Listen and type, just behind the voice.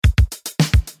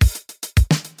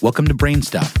Welcome to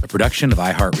Brainstuff, a production of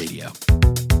iHeartRadio.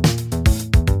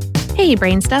 Hey,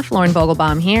 Brainstuff, Lauren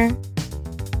Vogelbaum here.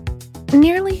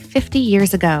 Nearly 50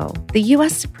 years ago, the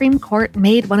U.S. Supreme Court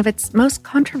made one of its most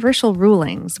controversial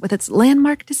rulings with its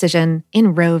landmark decision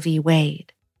in Roe v.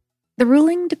 Wade. The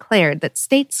ruling declared that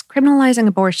states criminalizing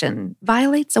abortion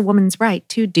violates a woman's right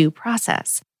to due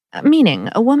process, meaning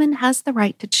a woman has the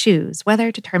right to choose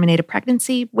whether to terminate a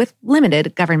pregnancy with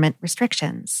limited government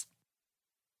restrictions.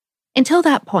 Until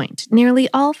that point, nearly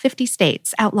all 50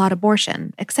 states outlawed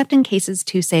abortion, except in cases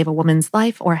to save a woman's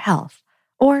life or health,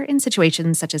 or in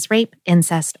situations such as rape,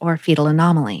 incest, or fetal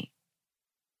anomaly.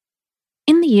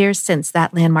 In the years since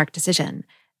that landmark decision,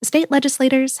 state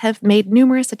legislators have made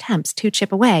numerous attempts to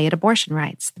chip away at abortion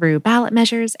rights through ballot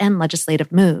measures and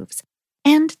legislative moves,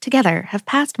 and together have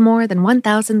passed more than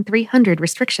 1,300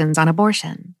 restrictions on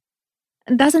abortion.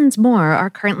 Dozens more are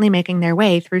currently making their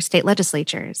way through state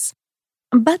legislatures.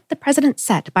 But the precedent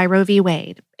set by Roe v.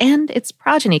 Wade and its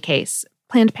progeny case,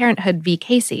 Planned Parenthood v.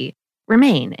 Casey,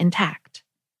 remain intact.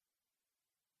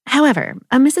 However,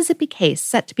 a Mississippi case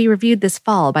set to be reviewed this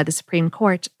fall by the Supreme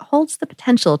Court holds the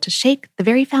potential to shake the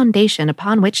very foundation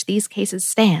upon which these cases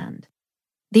stand,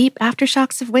 the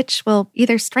aftershocks of which will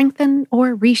either strengthen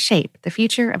or reshape the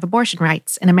future of abortion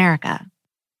rights in America.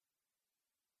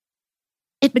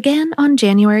 It began on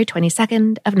January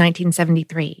 22nd of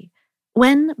 1973,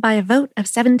 when, by a vote of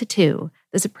 7-2,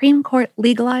 the Supreme Court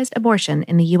legalized abortion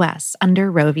in the U.S.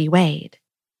 under Roe v. Wade.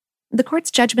 The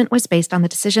court's judgment was based on the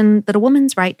decision that a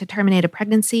woman's right to terminate a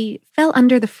pregnancy fell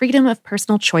under the freedom of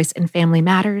personal choice in family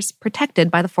matters protected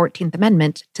by the 14th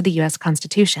Amendment to the U.S.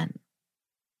 Constitution.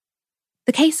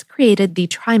 The case created the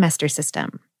trimester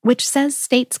system, which says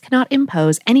states cannot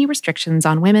impose any restrictions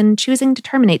on women choosing to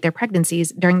terminate their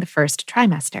pregnancies during the first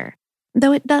trimester,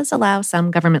 though it does allow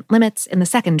some government limits in the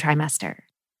second trimester.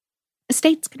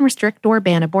 States can restrict or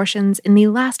ban abortions in the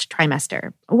last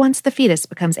trimester, once the fetus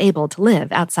becomes able to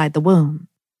live outside the womb.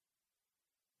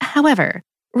 However,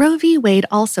 Roe v. Wade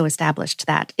also established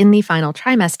that, in the final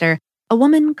trimester, a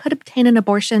woman could obtain an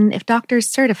abortion if doctors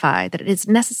certify that it is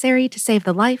necessary to save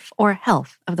the life or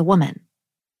health of the woman.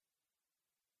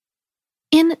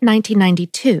 In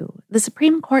 1992, the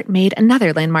Supreme Court made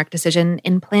another landmark decision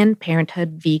in Planned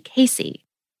Parenthood v. Casey.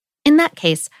 In that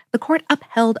case, the court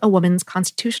upheld a woman's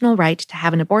constitutional right to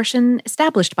have an abortion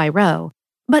established by Roe,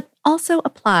 but also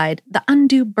applied the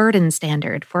undue burden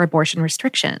standard for abortion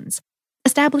restrictions,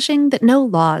 establishing that no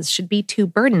laws should be too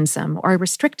burdensome or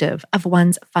restrictive of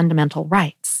one's fundamental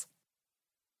rights.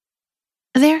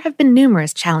 There have been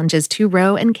numerous challenges to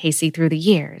Roe and Casey through the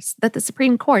years that the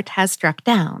Supreme Court has struck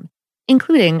down,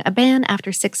 including a ban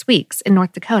after 6 weeks in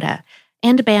North Dakota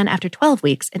and a ban after 12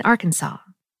 weeks in Arkansas.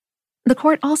 The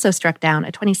court also struck down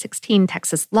a 2016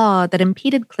 Texas law that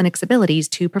impeded clinics' abilities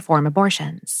to perform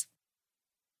abortions.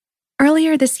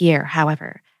 Earlier this year,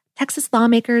 however, Texas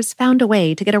lawmakers found a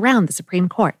way to get around the Supreme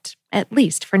Court, at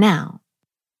least for now.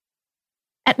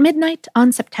 At midnight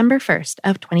on September 1st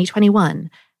of 2021,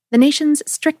 the nation's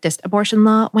strictest abortion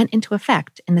law went into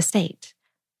effect in the state.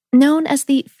 Known as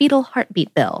the Fetal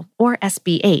Heartbeat Bill, or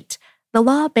SB 8, the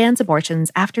law bans abortions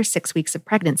after 6 weeks of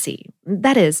pregnancy,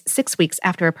 that is, 6 weeks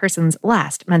after a person's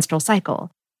last menstrual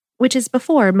cycle, which is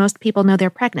before most people know they're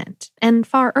pregnant, and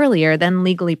far earlier than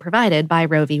legally provided by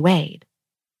Roe v. Wade.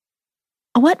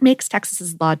 What makes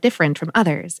Texas's law different from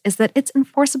others is that it's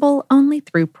enforceable only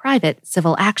through private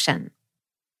civil action.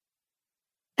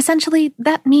 Essentially,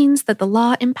 that means that the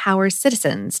law empowers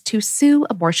citizens to sue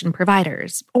abortion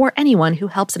providers, or anyone who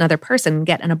helps another person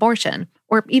get an abortion,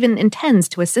 or even intends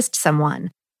to assist someone,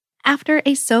 after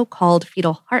a so-called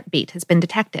fetal heartbeat has been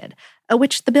detected,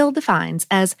 which the bill defines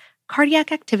as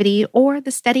cardiac activity or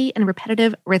the steady and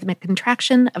repetitive rhythmic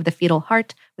contraction of the fetal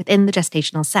heart within the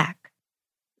gestational sac.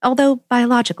 Although,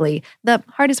 biologically, the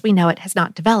heart as we know it has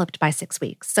not developed by 6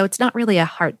 weeks, so it's not really a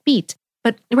heartbeat,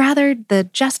 but rather the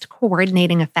just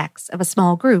coordinating effects of a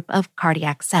small group of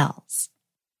cardiac cells.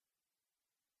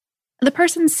 The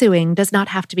person suing does not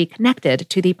have to be connected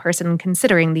to the person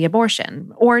considering the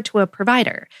abortion, or to a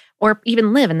provider, or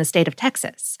even live in the state of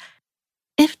Texas.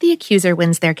 If the accuser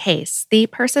wins their case, the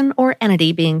person or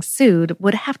entity being sued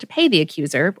would have to pay the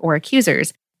accuser, or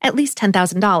accusers, at least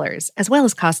 $10,000, as well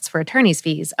as costs for attorney's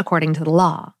fees, according to the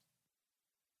law.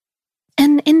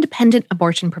 An independent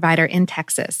abortion provider in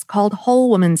Texas called Whole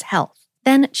Woman's Health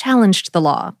then challenged the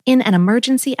law in an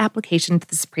emergency application to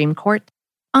the Supreme Court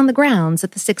on the grounds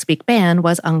that the 6-week ban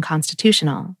was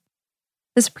unconstitutional.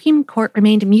 The Supreme Court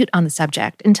remained mute on the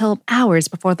subject until hours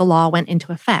before the law went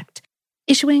into effect,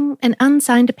 issuing an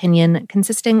unsigned opinion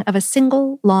consisting of a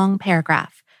single long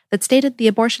paragraph that stated the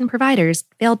abortion providers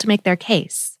failed to make their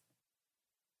case.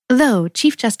 though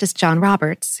Chief Justice John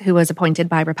Roberts, who was appointed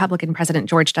by Republican President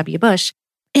George W. Bush,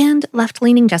 and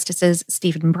left-leaning Justices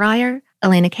Stephen Breyer,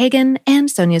 Elena Kagan, and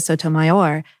Sonia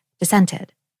Sotomayor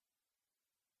dissented.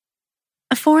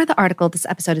 For the article this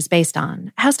episode is based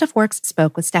on, How Stuff Works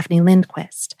spoke with Stephanie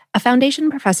Lindquist, a Foundation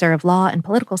Professor of Law and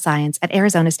Political Science at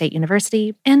Arizona State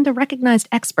University and a recognized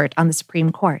expert on the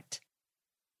Supreme Court.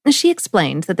 She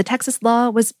explained that the Texas law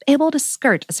was able to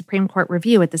skirt a Supreme Court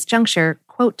review at this juncture,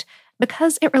 quote,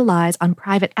 because it relies on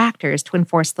private actors to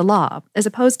enforce the law, as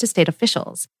opposed to state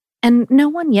officials, and no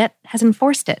one yet has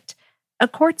enforced it.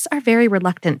 Courts are very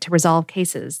reluctant to resolve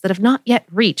cases that have not yet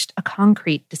reached a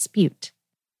concrete dispute.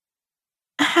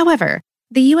 However,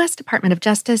 the U.S. Department of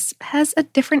Justice has a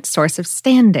different source of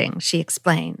standing, she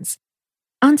explains.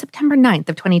 On September 9th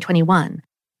of 2021,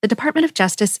 the Department of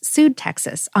Justice sued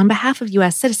Texas on behalf of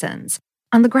U.S. citizens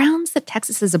on the grounds that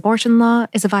Texas's abortion law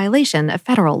is a violation of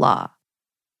federal law.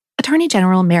 Attorney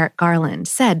General Merrick Garland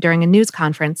said during a news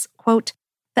conference, quote,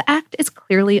 "The act is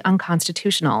clearly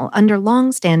unconstitutional under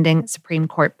long-standing Supreme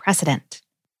Court precedent."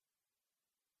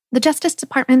 The Justice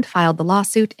Department filed the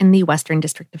lawsuit in the Western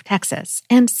District of Texas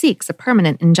and seeks a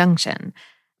permanent injunction,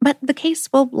 but the case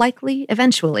will likely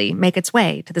eventually make its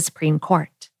way to the Supreme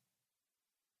Court.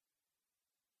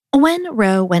 When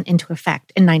Roe went into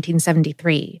effect in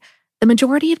 1973, the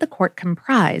majority of the court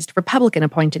comprised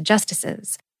Republican-appointed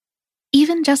justices.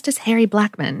 Even Justice Harry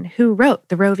Blackmun, who wrote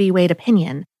the Roe v. Wade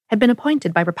opinion, had been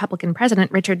appointed by Republican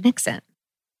President Richard Nixon.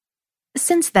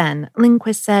 Since then,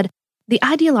 Lindquist said, the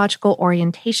ideological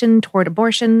orientation toward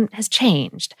abortion has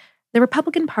changed. The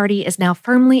Republican Party is now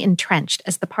firmly entrenched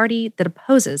as the party that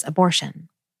opposes abortion.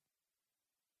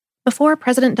 Before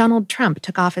President Donald Trump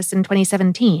took office in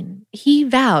 2017, he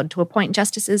vowed to appoint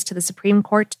justices to the Supreme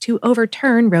Court to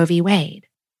overturn Roe v. Wade.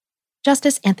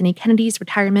 Justice Anthony Kennedy's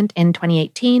retirement in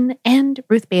 2018 and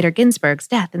Ruth Bader Ginsburg's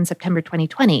death in September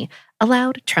 2020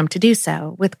 allowed Trump to do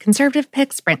so, with conservative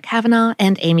picks Brett Kavanaugh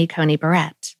and Amy Coney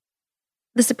Barrett.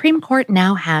 The Supreme Court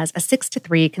now has a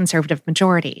 6-3 conservative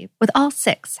majority, with all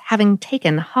 6 having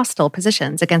taken hostile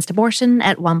positions against abortion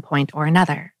at one point or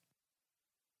another.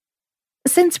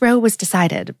 Since Roe was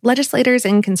decided, legislators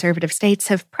in conservative states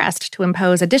have pressed to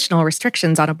impose additional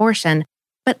restrictions on abortion,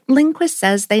 but Lindquist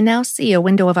says they now see a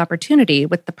window of opportunity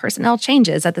with the personnel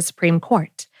changes at the Supreme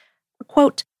Court.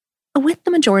 Quote, with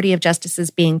the majority of justices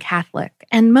being Catholic,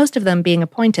 and most of them being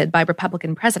appointed by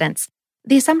Republican presidents,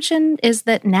 the assumption is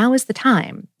that now is the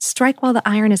time. Strike while the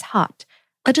iron is hot.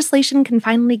 Legislation can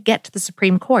finally get to the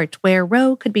Supreme Court where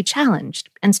Roe could be challenged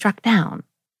and struck down.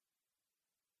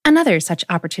 Another such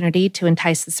opportunity to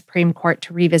entice the Supreme Court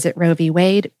to revisit Roe v.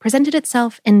 Wade presented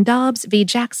itself in Dobbs v.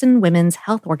 Jackson Women's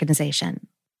Health Organization.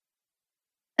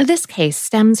 This case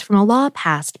stems from a law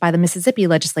passed by the Mississippi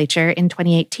legislature in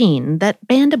 2018 that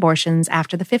banned abortions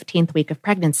after the 15th week of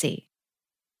pregnancy.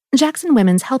 Jackson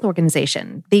Women's Health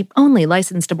Organization, the only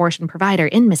licensed abortion provider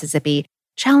in Mississippi,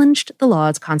 challenged the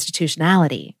law's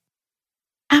constitutionality.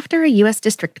 After a U.S.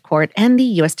 District Court and the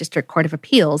U.S. District Court of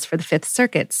Appeals for the Fifth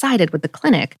Circuit sided with the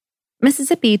clinic,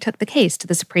 Mississippi took the case to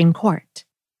the Supreme Court.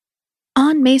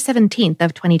 On May 17th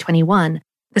of 2021,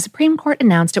 the Supreme Court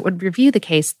announced it would review the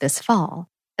case this fall,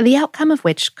 the outcome of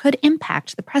which could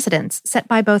impact the precedents set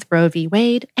by both Roe v.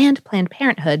 Wade and Planned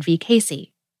Parenthood v.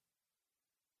 Casey.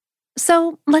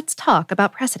 So let's talk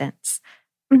about precedents.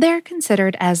 They're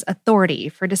considered as authority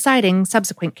for deciding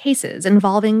subsequent cases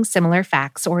involving similar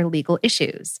facts or legal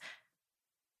issues.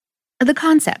 The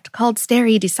concept, called stare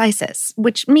decisis,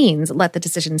 which means let the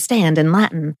decision stand in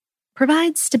Latin,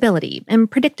 provides stability and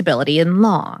predictability in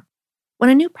law. When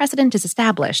a new precedent is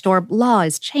established or law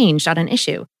is changed on an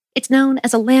issue, it's known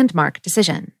as a landmark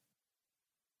decision.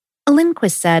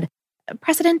 Lindquist said,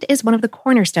 precedent is one of the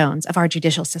cornerstones of our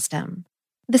judicial system.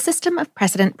 The system of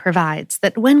precedent provides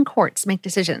that when courts make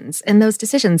decisions and those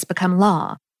decisions become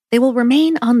law, they will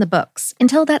remain on the books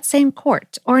until that same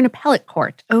court or an appellate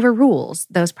court overrules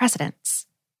those precedents.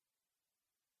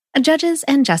 Judges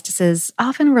and justices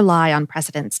often rely on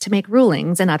precedents to make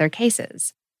rulings in other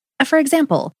cases. For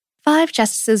example, 5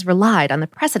 justices relied on the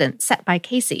precedent set by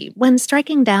Casey when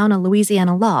striking down a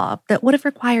Louisiana law that would have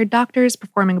required doctors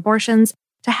performing abortions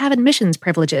to have admissions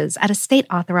privileges at a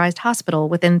state-authorized hospital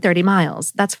within 30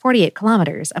 miles, that's 48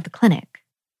 kilometers, of the clinic.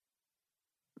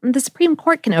 The Supreme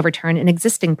Court can overturn an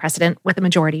existing precedent with a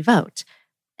majority vote.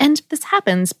 And this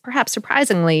happens, perhaps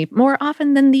surprisingly, more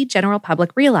often than the general public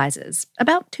realizes,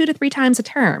 about 2 to 3 times a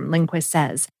term, Lindquist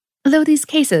says, though these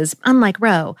cases, unlike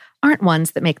Roe, aren't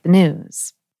ones that make the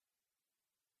news.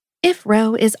 If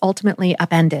Roe is ultimately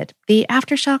upended, the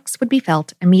aftershocks would be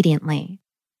felt immediately.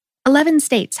 11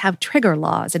 states have trigger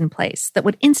laws in place that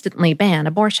would instantly ban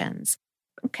abortions.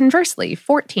 Conversely,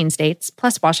 14 states,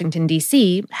 plus Washington,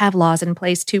 D.C., have laws in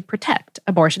place to protect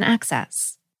abortion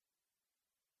access.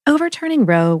 Overturning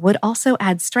Roe would also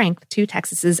add strength to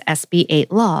Texas's SB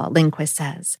 8 law, Lindquist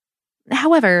says.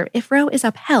 However, if Roe is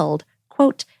upheld,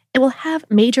 quote, it will have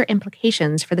major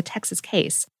implications for the Texas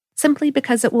case, simply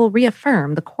because it will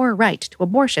reaffirm the core right to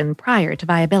abortion prior to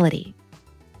viability.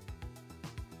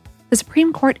 The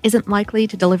Supreme Court isn't likely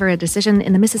to deliver a decision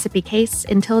in the Mississippi case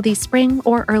until the spring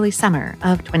or early summer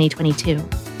of 2022.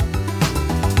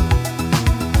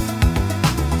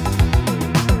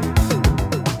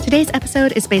 Today's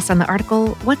episode is based on the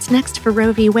article, What's Next for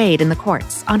Roe v. Wade in the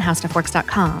Courts on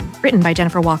HowStuffWorks.com, written by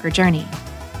Jennifer Walker Journey.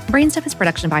 Brainstuff is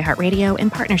production by iHeartRadio in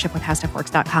partnership with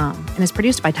HowStuffWorks.com and is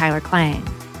produced by Tyler Klang.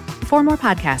 For more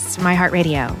podcasts from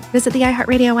iHeartRadio, visit the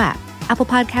iHeartRadio app, Apple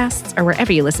Podcasts, or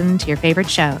wherever you listen to your favorite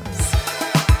shows.